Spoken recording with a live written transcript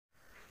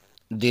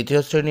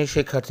দ্বিতীয় শ্রেণীর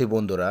শিক্ষার্থী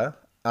বন্ধুরা,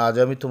 আজ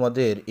আমি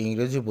তোমাদের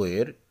ইংরেজি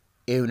বইয়ের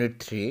ইউনিট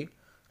 3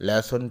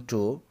 লেসন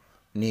 2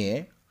 নিয়ে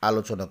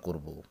আলোচনা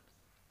করব।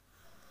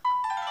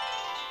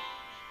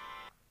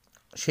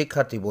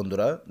 শিক্ষার্থী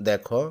বন্ধুরা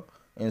দেখো,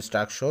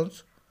 ইনস্ট্রাকশনস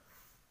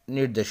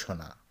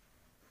নির্দেশনা।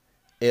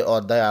 এই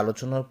অধ্যায়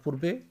আলোচনার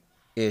পূর্বে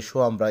এসো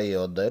আমরা এই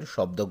অধ্যায়ের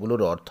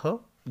শব্দগুলোর অর্থ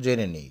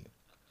জেনে নিই।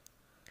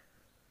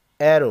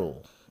 অ্যারো,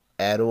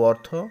 অ্যারো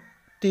অর্থ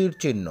তীর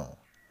চিহ্ন।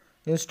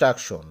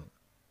 ইনস্ট্রাকশন,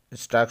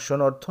 ইনস্ট্রাকশন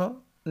অর্থ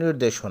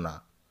নির্দেশনা।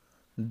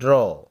 ড্র,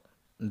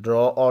 ড্র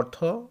অর্থ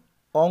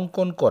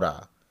অঙ্কন করা।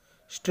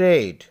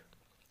 স্ট্রেইট,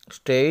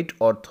 স্ট্রেইট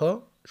অর্থ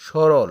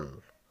সরল।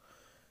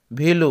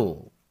 ভিলু,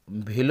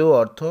 ভিলু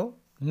অর্থ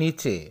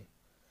নিচে।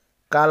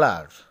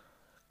 কালার,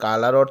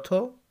 কালার অর্থ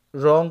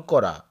রং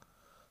করা।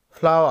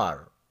 ফ্লাওয়ার,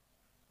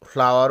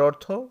 ফ্লাওয়ার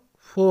অর্থ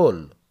ফুল।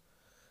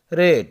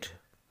 রেড,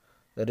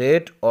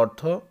 রেড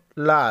অর্থ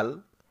লাল।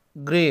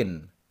 গ্রিন,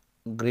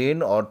 গ্রিন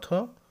অর্থ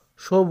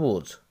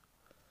সবুজ।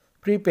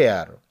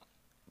 প্রিপেয়ার,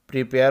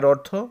 প্রিপেয়ার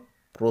অর্থ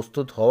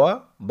প্রস্তুত হওয়া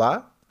বা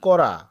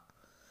করা।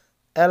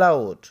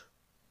 অ্যালাউড,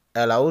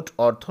 অ্যালাউড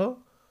অর্থ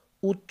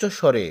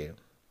উচ্চস্বরে।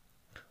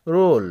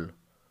 রুল,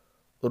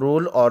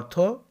 রুল অর্থ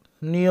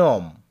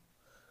নিয়ম।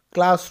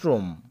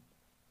 ক্লাসরুম,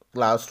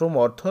 ক্লাসরুম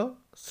অর্থ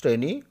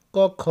শ্রেণী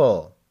কক্ষ।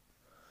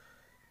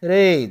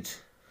 রেইজ,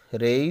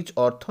 রেইজ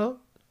অর্থ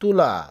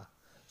তুলা।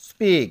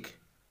 স্পিক,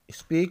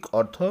 স্পিক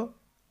অর্থ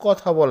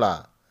কথা বলা।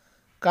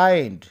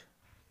 কাইন্ড,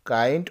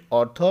 কাইন্ড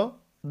অর্থ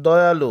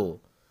দয়ালু।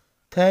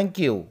 থ্যাংক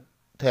ইউ,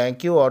 থ্যাংক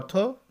ইউ অর্থ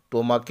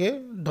তোমাকে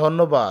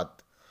ধন্যবাদ।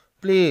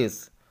 প্লিজ,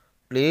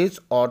 প্লিজ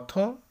অর্থ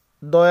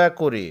দয়া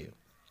করে।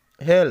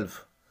 হেল্প,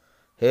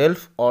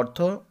 হেল্প অর্থ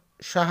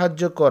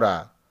সাহায্য করা।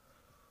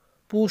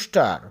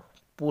 পোস্টার,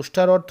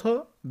 পোস্টার অর্থ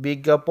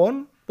বিজ্ঞাপন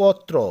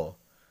পত্র।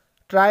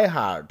 ট্রাই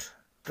হার্ড,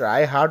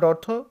 ট্রাই হার্ড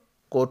অর্থ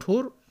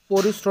কঠোর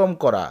পরিশ্রম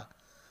করা।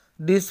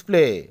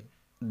 ডিসপ্লে,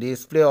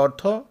 ডিসপ্লে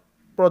অর্থ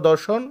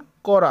প্রদর্শন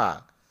করা।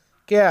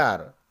 কেয়ার,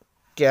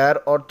 কেয়ার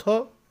অর্থ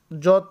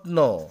যত্ন।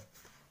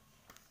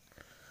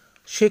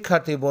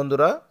 শিক্ষার্থী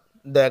বন্ধুরা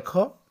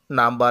দেখো,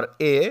 number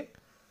A,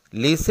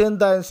 listen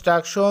the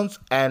instructions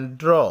and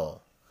draw.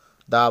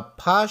 The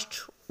first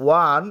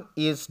one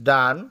is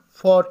done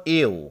for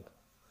you.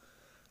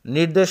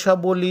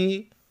 নির্দেশাবলী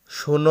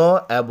শুনো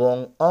এবং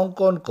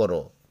অঙ্কন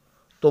করো।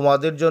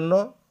 তোমাদের জন্য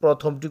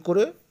প্রথমটি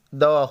করে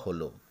দেওয়া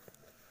হলো।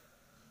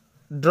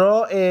 ড্র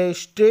এ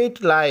স্ট্রেট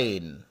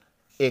লাইন,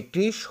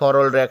 একটি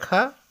সরল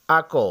রেখা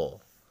আঁকো।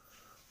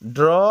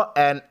 Draw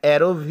an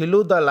arrow ভিলু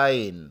the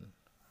line,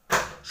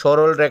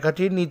 সরল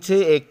রেখাটির নিচে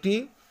একটি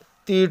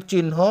তীর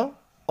চিহ্ন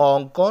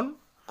অঙ্কন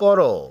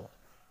করো।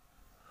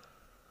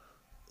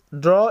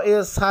 ড্র এ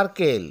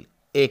সার্কেল,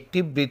 একটি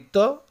বৃত্ত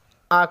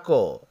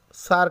আঁকো।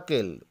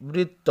 সার্কেল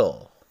বৃত্ত।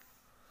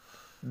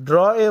 ড্র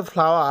এ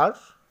ফ্লাওয়ার,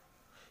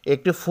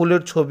 একটি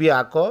ফুলের ছবি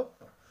আঁকো।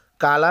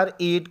 Colour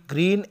it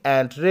green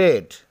and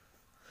red,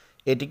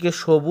 এটিকে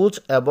সবুজ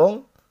এবং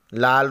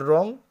লাল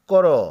রং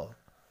করো।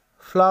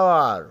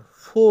 ফ্লাওয়ার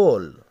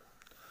ফুল।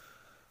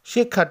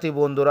 শিক্ষার্থী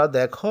বন্ধুরা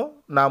দেখো,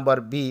 number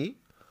B,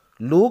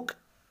 look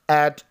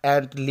at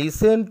and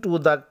listen to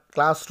the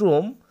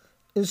classroom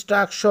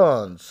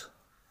instructions.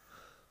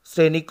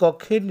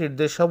 শ্রেণীকক্ষের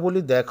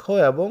নির্দেশাবলী দেখো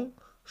এবং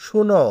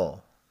শুনো।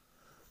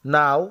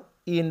 নাও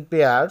in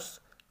pairs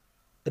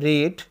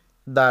read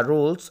the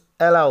rules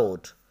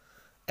allowed.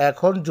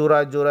 এখন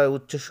জোড়ায় জোড়ায়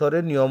উচ্চস্বরে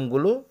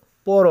নিয়মগুলো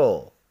পড়ো।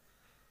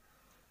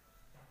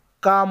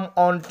 কাম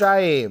অন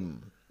টাইম,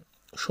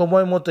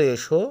 সময় মতো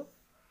এসো।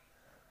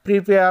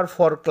 প্রিপেয়ার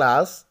ফর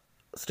ক্লাস,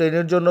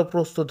 শ্রেণীর জন্য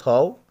প্রস্তুত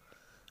হও।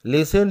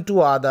 লিসেন টু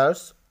আদার্স,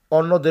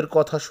 অন্যদের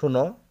কথা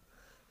শুনো।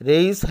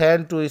 রেইজ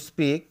হ্যান্ড টু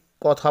স্পিক,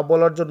 কথা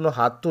বলার জন্য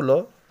হাত তুলো।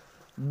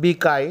 বি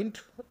কাইন্ড,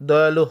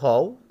 দয়ালু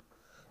হও।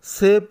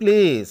 সে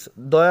প্লিজ,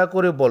 দয়া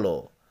করে বলো।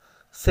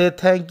 সে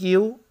থ্যাংক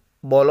ইউ,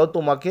 বলো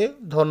তোমাকে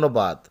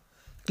ধন্যবাদ।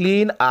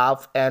 Clean up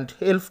and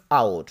help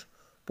out,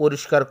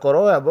 পরিষ্কার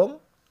করো এবং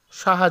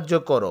সাহায্য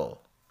করো।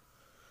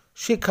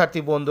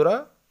 শিক্ষার্থী বন্ধুরা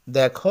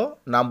দেখো,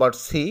 number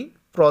C,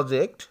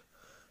 project.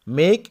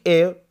 Make a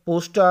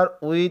poster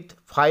with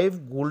 5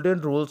 golden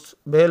rules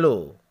value.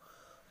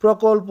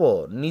 প্রকল্প,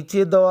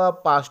 নিচে দেওয়া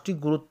 5টি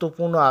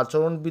গুরুত্বপূর্ণ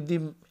আচরণবিধি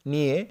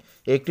নিয়ে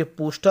একটি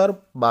পোস্টার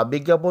বা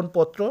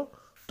বিজ্ঞাপনপত্র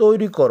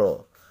তৈরি করো।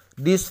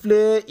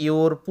 Display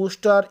your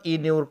poster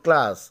in your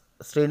class,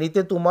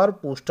 শ্রেণীতে তোমার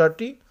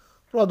পোস্টারটি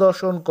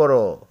প্রদর্শন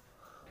করো।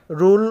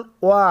 রুল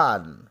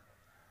 1,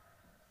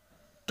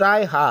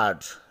 ট্রাই হার্ড,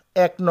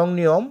 1 নং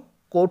নিয়ম,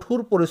 কঠোর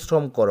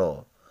পরিশ্রম করো।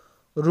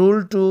 রুল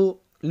 2,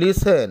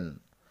 লিসেন,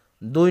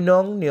 2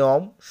 নং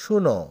নিয়ম,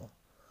 শুনো।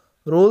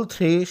 রুল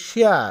 3,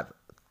 শেয়ার,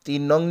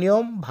 3 নং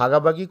নিয়ম,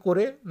 ভাগাভাগি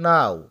করে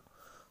নাও।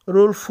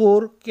 রুল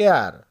 4,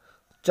 কেয়ার,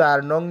 4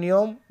 নং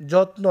নিয়ম,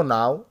 যত্ন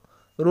নাও।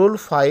 রুল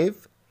 5,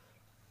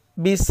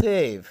 বি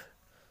সেফ,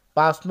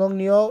 5 নং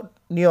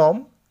নিয়ম,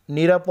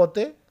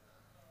 নিরাপদে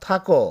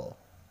থাকো।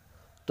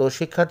 তো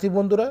শিক্ষার্থী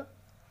বন্ধুরা,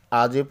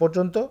 আজ এ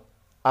পর্যন্ত।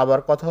 আবার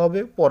কথা হবে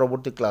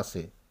পরবর্তী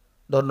ক্লাসে।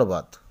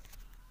 ধন্যবাদ।